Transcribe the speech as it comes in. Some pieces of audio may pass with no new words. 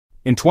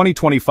In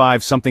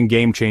 2025, something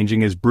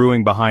game-changing is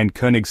brewing behind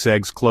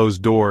Koenigsegg's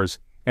closed doors,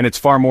 and it's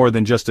far more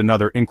than just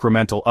another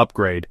incremental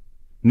upgrade.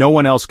 No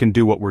one else can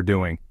do what we're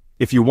doing.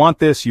 If you want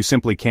this, you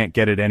simply can't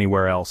get it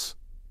anywhere else.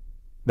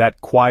 That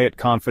quiet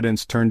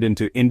confidence turned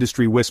into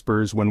industry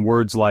whispers when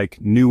words like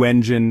new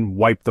engine,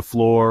 wipe the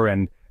floor,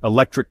 and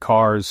electric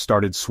cars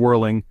started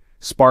swirling,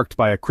 sparked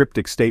by a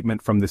cryptic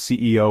statement from the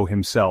CEO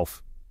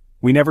himself.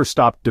 We never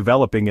stopped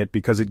developing it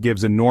because it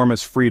gives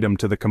enormous freedom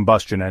to the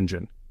combustion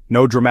engine.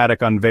 No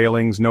dramatic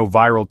unveilings, no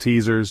viral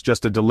teasers,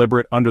 just a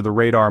deliberate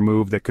under-the-radar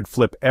move that could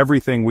flip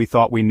everything we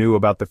thought we knew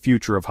about the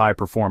future of high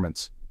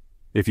performance.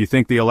 If you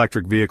think the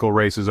electric vehicle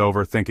race is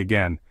over, think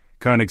again.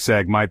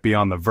 Koenigsegg might be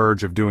on the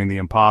verge of doing the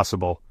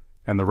impossible,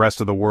 and the rest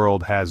of the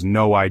world has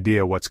no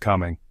idea what's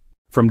coming.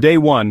 From day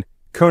one,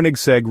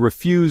 Koenigsegg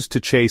refused to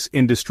chase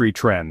industry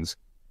trends.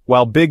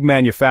 While big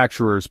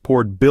manufacturers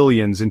poured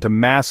billions into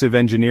massive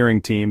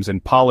engineering teams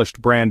and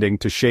polished branding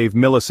to shave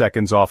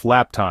milliseconds off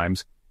lap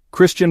times,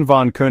 Christian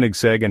von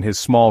Koenigsegg and his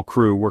small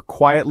crew were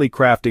quietly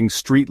crafting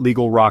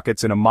street-legal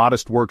rockets in a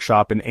modest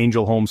workshop in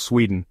Ängelholm,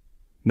 Sweden.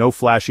 No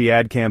flashy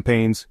ad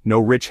campaigns,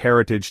 no rich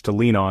heritage to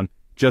lean on,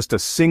 just a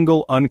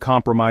single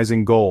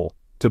uncompromising goal: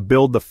 to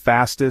build the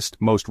fastest,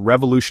 most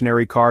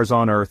revolutionary cars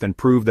on Earth and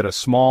prove that a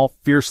small,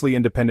 fiercely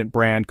independent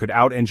brand could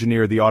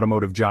out-engineer the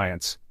automotive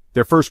giants.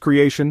 Their first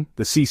creation,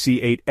 the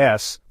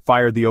CC8S,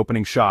 fired the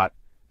opening shot.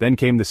 Then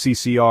came the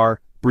CCR,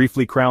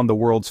 briefly crowned the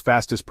world's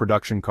fastest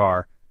production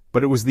car.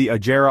 But it was the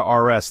Agera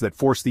RS that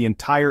forced the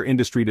entire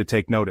industry to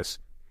take notice.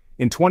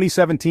 In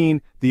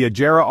 2017, the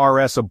Agera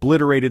RS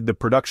obliterated the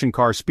production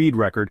car speed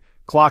record,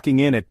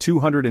 clocking in at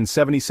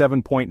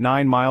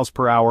 277.9 miles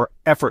per hour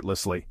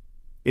effortlessly.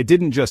 It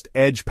didn't just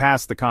edge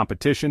past the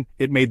competition,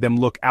 it made them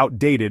look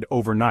outdated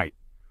overnight.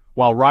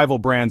 While rival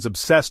brands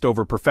obsessed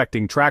over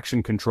perfecting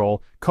traction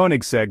control,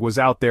 Koenigsegg was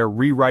out there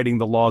rewriting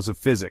the laws of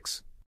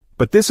physics.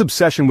 But this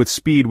obsession with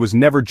speed was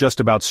never just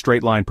about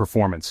straight-line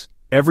performance.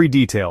 Every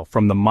detail,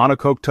 from the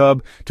monocoque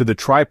tub to the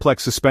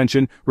triplex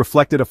suspension,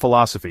 reflected a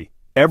philosophy.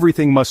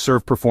 Everything must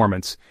serve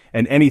performance,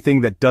 and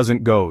anything that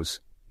doesn't goes.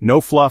 No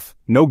fluff,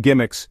 no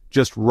gimmicks,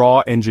 just raw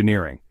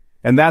engineering.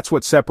 And that's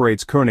what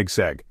separates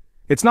Koenigsegg.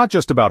 It's not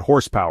just about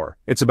horsepower,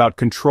 it's about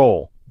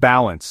control,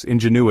 balance,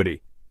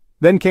 ingenuity.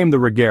 Then came the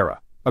Regera,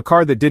 a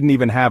car that didn't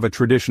even have a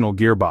traditional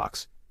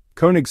gearbox.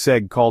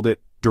 Koenigsegg called it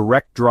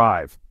direct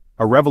drive,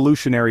 a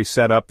revolutionary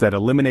setup that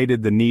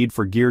eliminated the need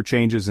for gear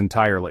changes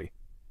entirely.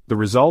 The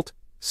result?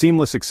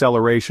 Seamless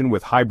acceleration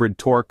with hybrid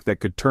torque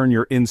that could turn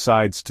your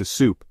insides to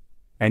soup.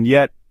 And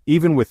yet,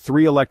 even with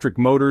 3 electric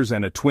motors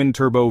and a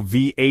twin-turbo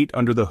V8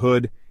 under the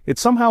hood, it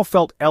somehow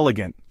felt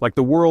elegant, like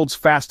the world's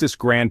fastest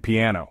grand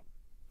piano.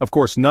 Of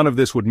course, none of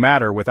this would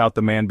matter without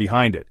the man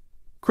behind it.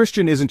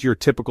 Christian isn't your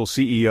typical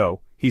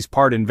CEO, he's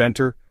part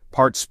inventor,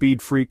 part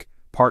speed freak,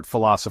 part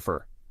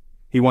philosopher.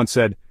 He once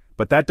said,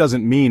 "But that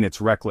doesn't mean it's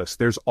reckless,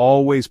 there's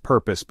always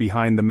purpose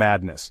behind the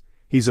madness."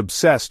 He's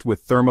obsessed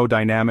with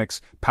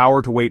thermodynamics,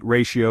 power-to-weight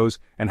ratios,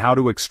 and how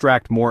to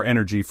extract more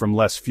energy from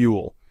less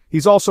fuel.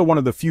 He's also one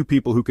of the few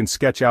people who can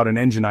sketch out an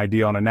engine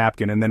idea on a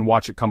napkin and then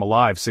watch it come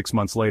alive 6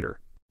 months later.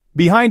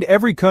 Behind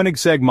every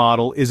Koenigsegg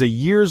model is a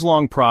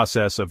years-long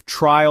process of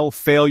trial,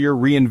 failure,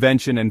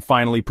 reinvention, and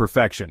finally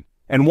perfection.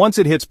 And once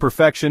it hits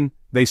perfection,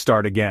 they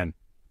start again.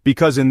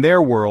 Because in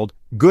their world,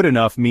 good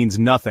enough means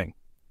nothing.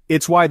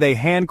 It's why they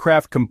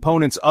handcraft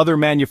components other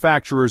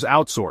manufacturers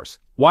outsource.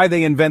 Why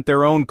they invent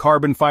their own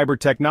carbon fiber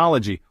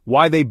technology,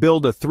 why they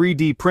build a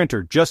 3D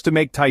printer just to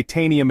make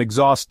titanium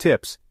exhaust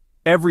tips.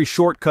 Every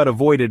shortcut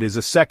avoided is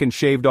a second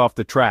shaved off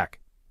the track.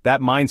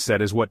 That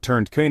mindset is what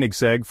turned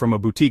Koenigsegg from a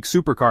boutique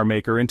supercar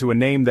maker into a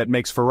name that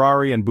makes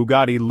Ferrari and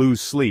Bugatti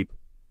lose sleep.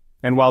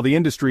 And while the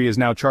industry is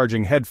now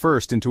charging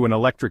headfirst into an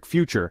electric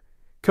future,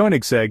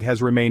 Koenigsegg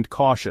has remained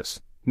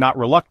cautious, not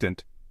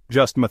reluctant,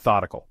 just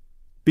methodical.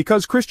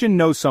 Because Christian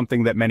knows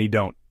something that many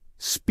don't.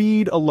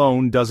 Speed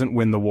alone doesn't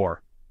win the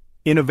war.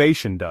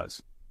 Innovation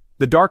does.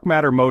 The dark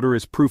matter motor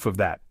is proof of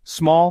that.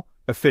 Small,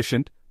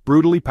 efficient,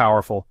 brutally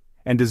powerful,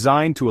 and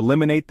designed to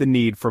eliminate the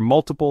need for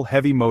multiple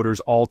heavy motors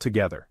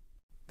altogether.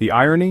 The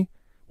irony?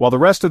 While the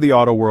rest of the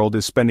auto world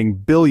is spending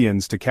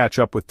billions to catch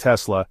up with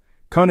Tesla,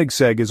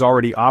 Koenigsegg is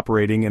already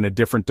operating in a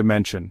different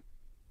dimension.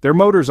 Their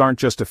motors aren't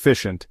just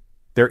efficient,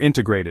 they're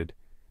integrated.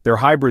 Their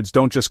hybrids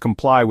don't just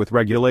comply with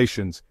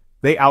regulations,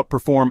 they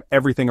outperform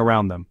everything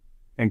around them.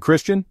 And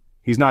Christian?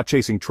 He's not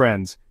chasing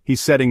trends, he's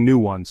setting new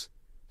ones.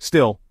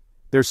 Still,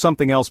 there's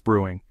something else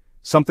brewing,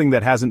 something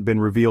that hasn't been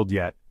revealed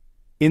yet.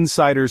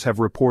 Insiders have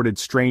reported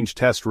strange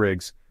test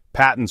rigs,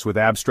 patents with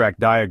abstract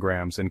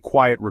diagrams, and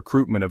quiet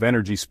recruitment of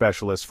energy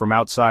specialists from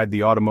outside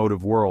the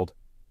automotive world.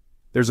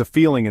 There's a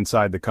feeling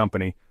inside the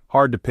company,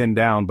 hard to pin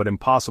down but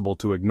impossible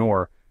to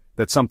ignore,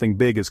 that something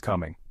big is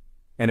coming.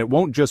 And it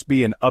won't just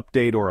be an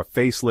update or a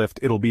facelift,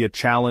 it'll be a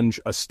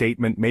challenge, a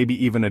statement,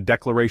 maybe even a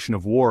declaration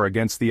of war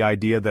against the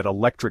idea that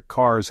electric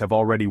cars have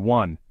already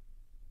won.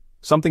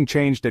 Something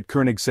changed at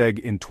Koenigsegg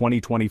in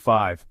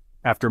 2025.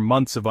 After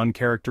months of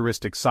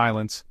uncharacteristic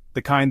silence,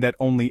 the kind that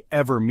only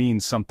ever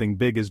means something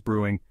big is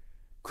brewing,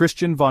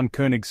 Christian von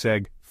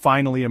Koenigsegg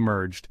finally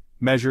emerged,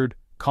 measured,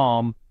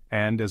 calm,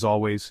 and, as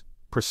always,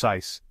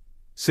 precise.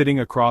 Sitting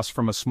across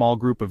from a small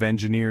group of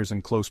engineers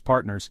and close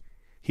partners,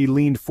 he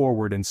leaned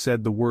forward and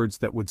said the words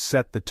that would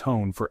set the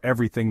tone for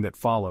everything that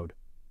followed.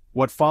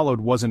 What followed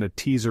wasn't a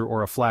teaser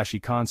or a flashy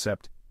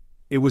concept.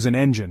 It was an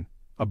engine,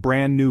 a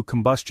brand new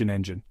combustion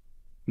engine.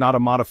 Not a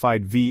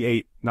modified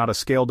V8, not a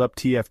scaled-up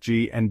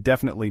TFG, and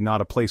definitely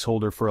not a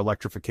placeholder for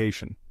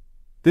electrification.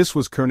 This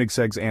was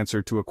Koenigsegg's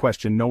answer to a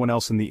question no one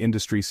else in the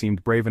industry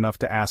seemed brave enough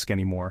to ask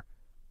anymore.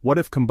 What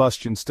if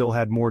combustion still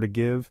had more to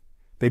give?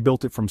 They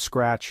built it from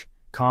scratch,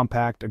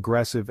 compact,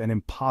 aggressive, and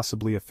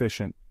impossibly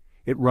efficient.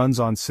 It runs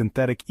on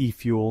synthetic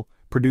e-fuel,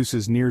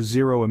 produces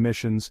near-zero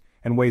emissions,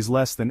 and weighs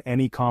less than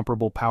any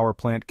comparable power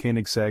plant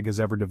Koenigsegg has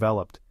ever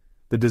developed.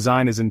 The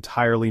design is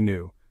entirely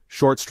new.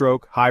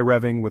 Short-stroke,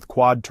 high-revving with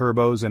quad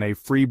turbos and a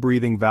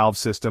free-breathing valve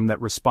system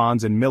that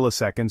responds in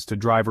milliseconds to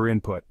driver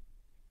input.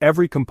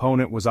 Every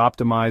component was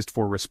optimized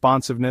for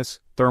responsiveness,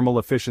 thermal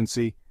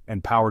efficiency,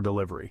 and power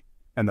delivery.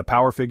 And the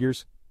power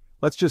figures?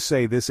 Let's just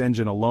say this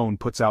engine alone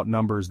puts out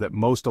numbers that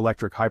most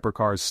electric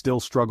hypercars still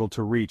struggle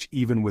to reach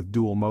even with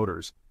dual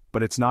motors.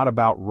 But it's not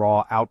about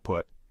raw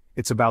output.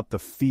 It's about the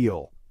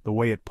feel, the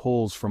way it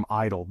pulls from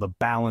idle, the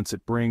balance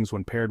it brings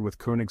when paired with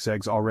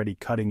Koenigsegg's already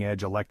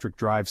cutting-edge electric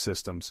drive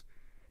systems.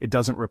 It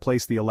doesn't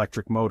replace the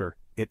electric motor,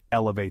 it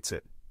elevates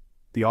it.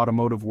 The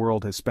automotive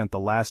world has spent the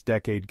last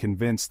decade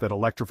convinced that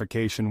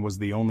electrification was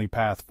the only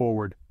path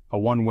forward, a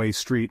one-way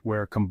street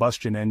where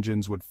combustion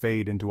engines would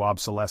fade into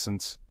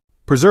obsolescence.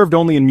 Preserved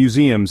only in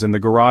museums and the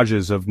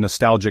garages of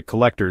nostalgic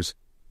collectors,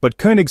 but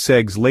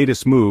Koenigsegg's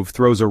latest move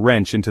throws a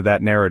wrench into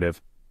that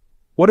narrative.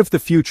 What if the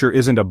future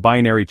isn't a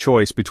binary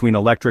choice between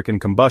electric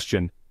and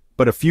combustion,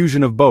 but a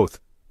fusion of both,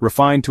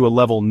 refined to a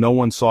level no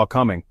one saw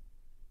coming?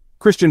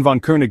 Christian von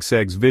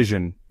Koenigsegg's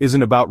vision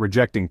isn't about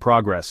rejecting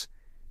progress,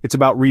 it's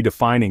about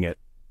redefining it.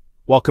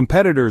 While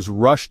competitors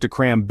rushed to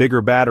cram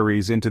bigger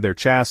batteries into their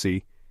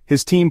chassis,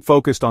 his team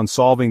focused on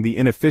solving the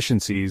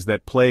inefficiencies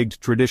that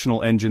plagued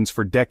traditional engines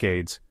for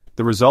decades.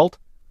 The result?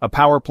 A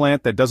power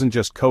plant that doesn't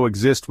just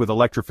coexist with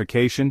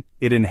electrification,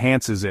 it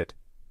enhances it.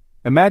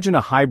 Imagine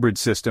a hybrid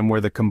system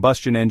where the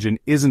combustion engine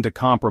isn't a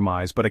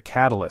compromise but a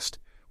catalyst,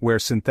 where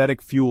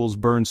synthetic fuels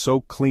burn so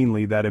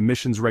cleanly that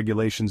emissions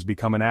regulations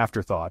become an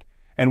afterthought,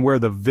 and where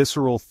the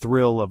visceral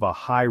thrill of a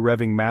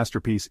high-revving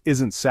masterpiece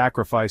isn't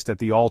sacrificed at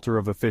the altar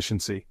of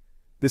efficiency.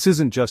 This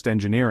isn't just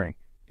engineering,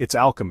 it's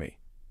alchemy.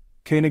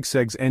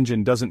 Koenigsegg's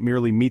engine doesn't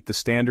merely meet the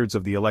standards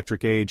of the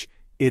electric age,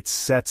 it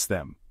sets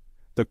them.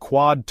 The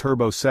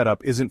quad-turbo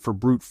setup isn't for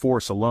brute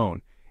force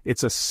alone,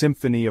 it's a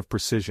symphony of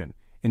precision,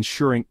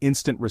 ensuring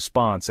instant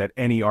response at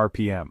any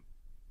RPM.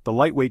 The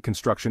lightweight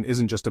construction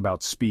isn't just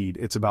about speed,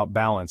 it's about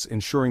balance,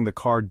 ensuring the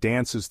car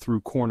dances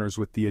through corners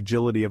with the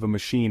agility of a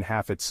machine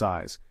half its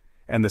size.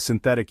 And the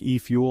synthetic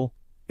e-fuel?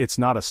 It's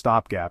not a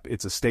stopgap,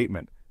 it's a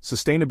statement.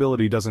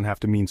 Sustainability doesn't have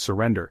to mean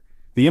surrender.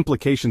 The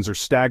implications are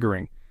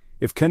staggering.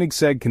 If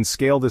Koenigsegg can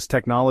scale this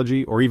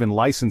technology or even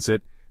license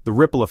it, the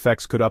ripple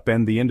effects could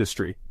upend the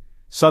industry.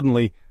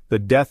 Suddenly, the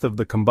death of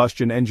the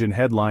combustion engine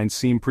headlines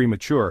seem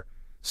premature.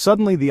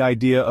 Suddenly the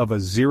idea of a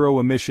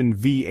zero-emission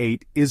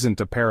V8 isn't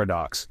a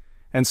paradox.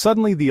 And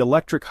suddenly the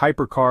electric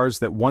hypercars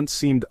that once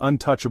seemed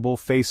untouchable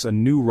face a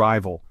new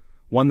rival,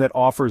 one that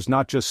offers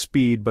not just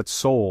speed but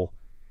soul.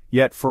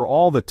 Yet for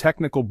all the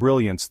technical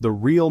brilliance, the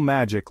real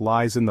magic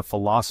lies in the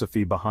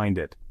philosophy behind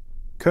it.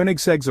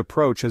 Koenigsegg's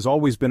approach has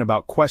always been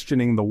about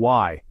questioning the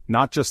why,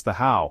 not just the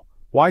how.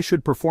 Why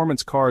should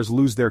performance cars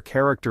lose their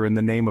character in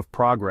the name of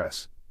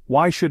progress?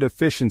 Why should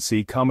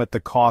efficiency come at the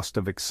cost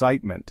of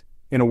excitement?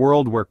 In a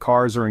world where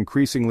cars are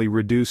increasingly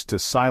reduced to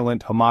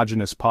silent,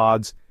 homogeneous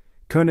pods,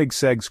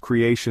 Koenigsegg's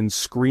creations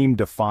scream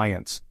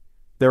defiance.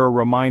 They're a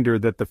reminder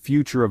that the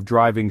future of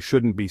driving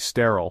shouldn't be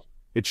sterile,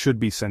 it should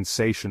be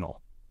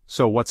sensational.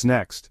 So what's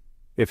next?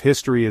 If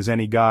history is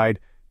any guide,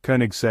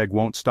 Koenigsegg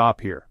won't stop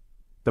here.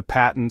 The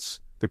patents,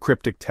 the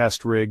cryptic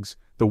test rigs,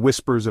 the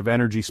whispers of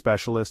energy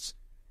specialists,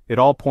 it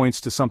all points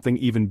to something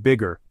even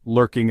bigger,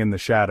 lurking in the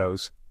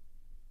shadows.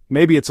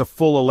 Maybe it's a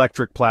full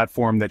electric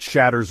platform that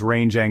shatters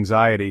range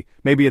anxiety,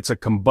 maybe it's a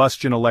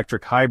combustion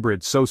electric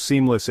hybrid so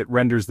seamless it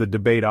renders the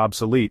debate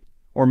obsolete,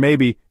 or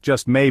maybe,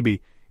 just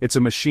maybe, it's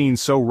a machine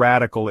so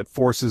radical it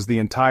forces the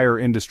entire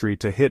industry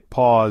to hit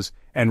pause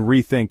and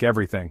rethink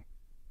everything.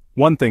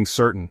 One thing's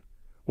certain,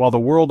 while the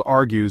world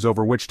argues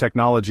over which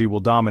technology will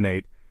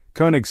dominate,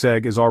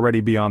 Koenigsegg is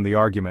already beyond the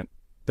argument.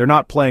 They're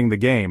not playing the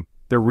game,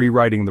 they're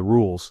rewriting the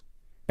rules.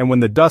 And when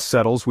the dust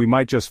settles, we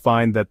might just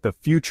find that the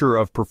future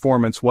of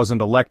performance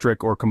wasn't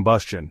electric or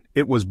combustion,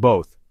 it was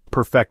both,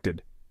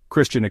 perfected.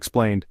 Christian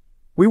explained,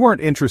 "We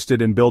weren't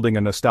interested in building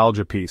a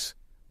nostalgia piece.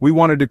 We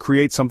wanted to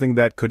create something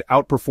that could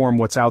outperform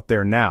what's out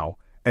there now,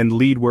 and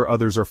lead where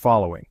others are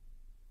following."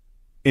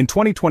 In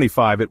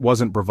 2025 it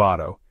wasn't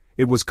bravado,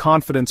 it was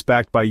confidence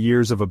backed by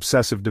years of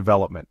obsessive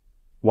development.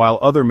 While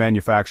other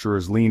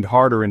manufacturers leaned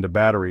harder into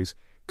batteries,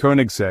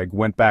 Koenigsegg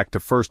went back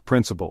to first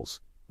principles,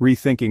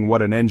 rethinking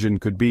what an engine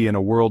could be in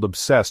a world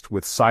obsessed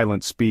with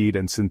silent speed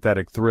and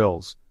synthetic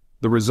thrills.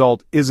 The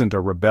result isn't a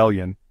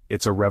rebellion,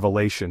 it's a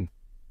revelation.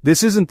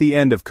 This isn't the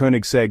end of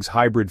Koenigsegg's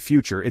hybrid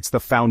future, it's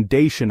the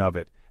foundation of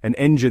it, an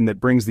engine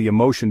that brings the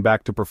emotion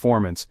back to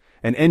performance,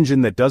 an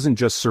engine that doesn't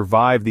just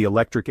survive the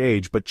electric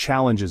age but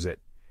challenges it.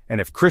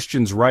 And if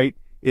Christian's right,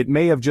 it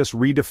may have just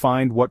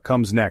redefined what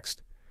comes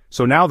next.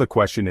 So now the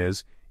question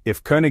is,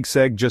 if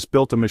Koenigsegg just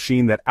built a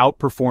machine that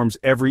outperforms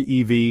every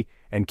EV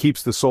and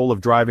keeps the soul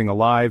of driving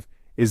alive,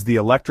 is the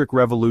electric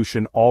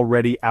revolution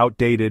already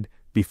outdated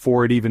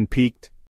before it even peaked?